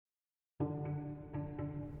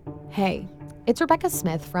Hey, it's Rebecca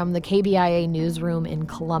Smith from the KBIA newsroom in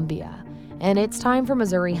Columbia, and it's time for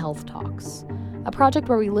Missouri Health Talks, a project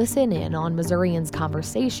where we listen in on Missourians'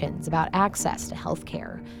 conversations about access to health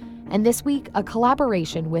care. And this week, a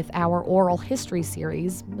collaboration with our oral history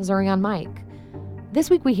series, Missouri on Mic. This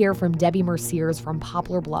week, we hear from Debbie Merciers from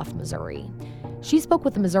Poplar Bluff, Missouri. She spoke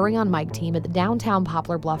with the Missouri on Mic team at the downtown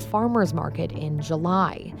Poplar Bluff Farmers Market in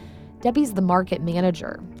July. Debbie's the market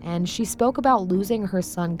manager, and she spoke about losing her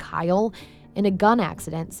son Kyle in a gun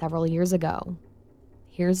accident several years ago.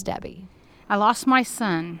 Here's Debbie. I lost my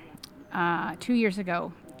son 2 years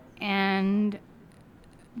ago, and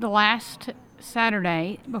the last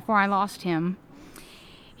Saturday before I lost him,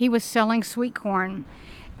 he was selling sweet corn.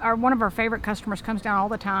 One of our favorite customers comes down all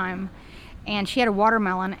the time, and she had a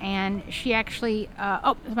watermelon, and she actually,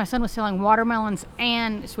 my son was selling watermelons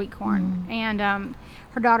and sweet corn, and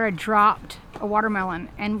her daughter had dropped a watermelon,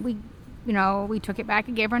 and we took it back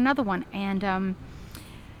and gave her another one, and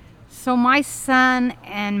so my son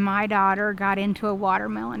and my daughter got into a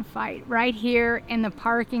watermelon fight right here in the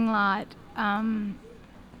parking lot.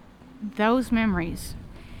 Those memories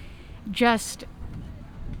just,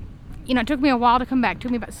 it took me a while to come back. It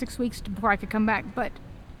took me about 6 weeks before I could come back, but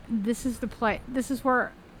this is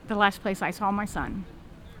where the last place I saw my son.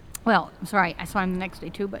 Well, I'm sorry, I saw him the next day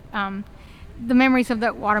too, but the memories of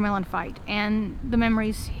that watermelon fight and the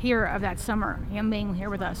memories here of that summer, him being here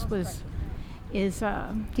with us is Do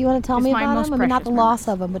you want to tell me about him? I mean, not the loss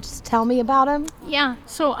of him, but just tell me about him. Yeah,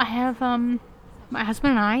 so I have my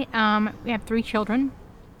husband and I, we have 3 children,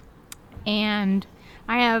 and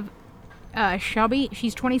I have Shelby,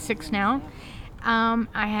 she's 26 now.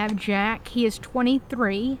 I have Jack, he is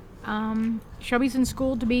 23. Shelby's in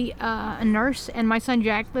school to be a nurse, and my son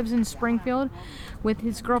Jack lives in Springfield with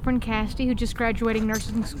his girlfriend Cassidy, who just graduating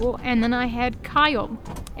nursing school. And then I had Kyle,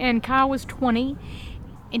 and Kyle was 20,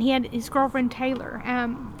 and he had his girlfriend Taylor.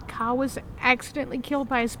 Kyle was accidentally killed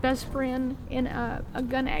by his best friend in a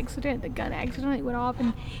gun accident. The gun accidentally went off,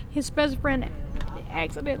 and his best friend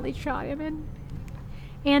accidentally shot him,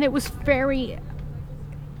 and it was very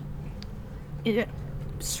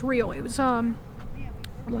surreal. It was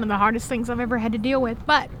one of the hardest things I've ever had to deal with,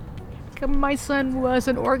 but my son was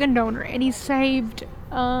an organ donor, and he saved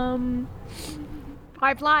 5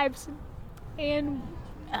 lives. And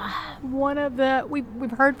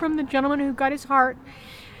we've heard from the gentleman who got his heart,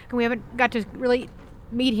 and we haven't got to really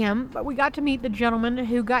meet him, but we got to meet the gentleman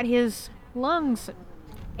who got his lungs,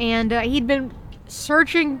 and he'd been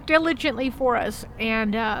searching diligently for us,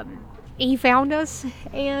 and he found us,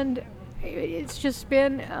 and it's just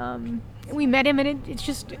been we met him, and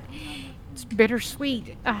it's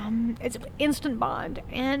bittersweet. It's an instant bond,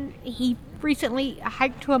 and he recently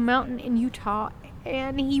hiked to a mountain in Utah,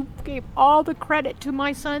 and he gave all the credit to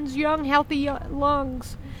my son's young, healthy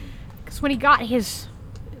lungs, because when he got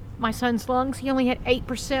my son's lungs, he only had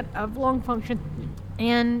 8% of lung function,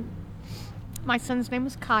 and my son's name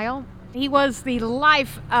was Kyle. He was the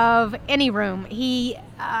life of any room. He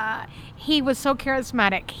was so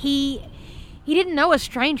charismatic. He didn't know a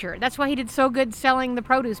stranger. That's why he did so good selling the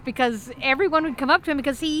produce, because everyone would come up to him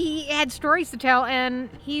because he had stories to tell, and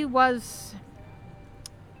he was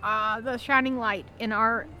the shining light in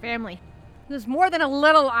our family. He was more than a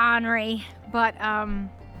little ornery, but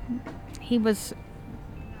he was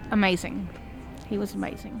amazing. He was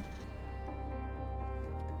amazing.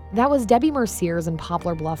 That was Debbie Merciers in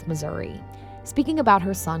Poplar Bluff, Missouri, speaking about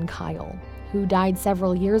her son Kyle, who died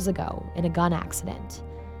several years ago in a gun accident.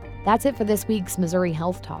 That's it for this week's Missouri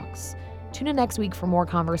Health Talks. Tune in next week for more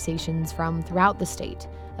conversations from throughout the state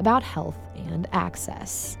about health and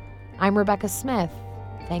access. I'm Rebecca Smith.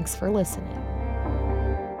 Thanks for listening.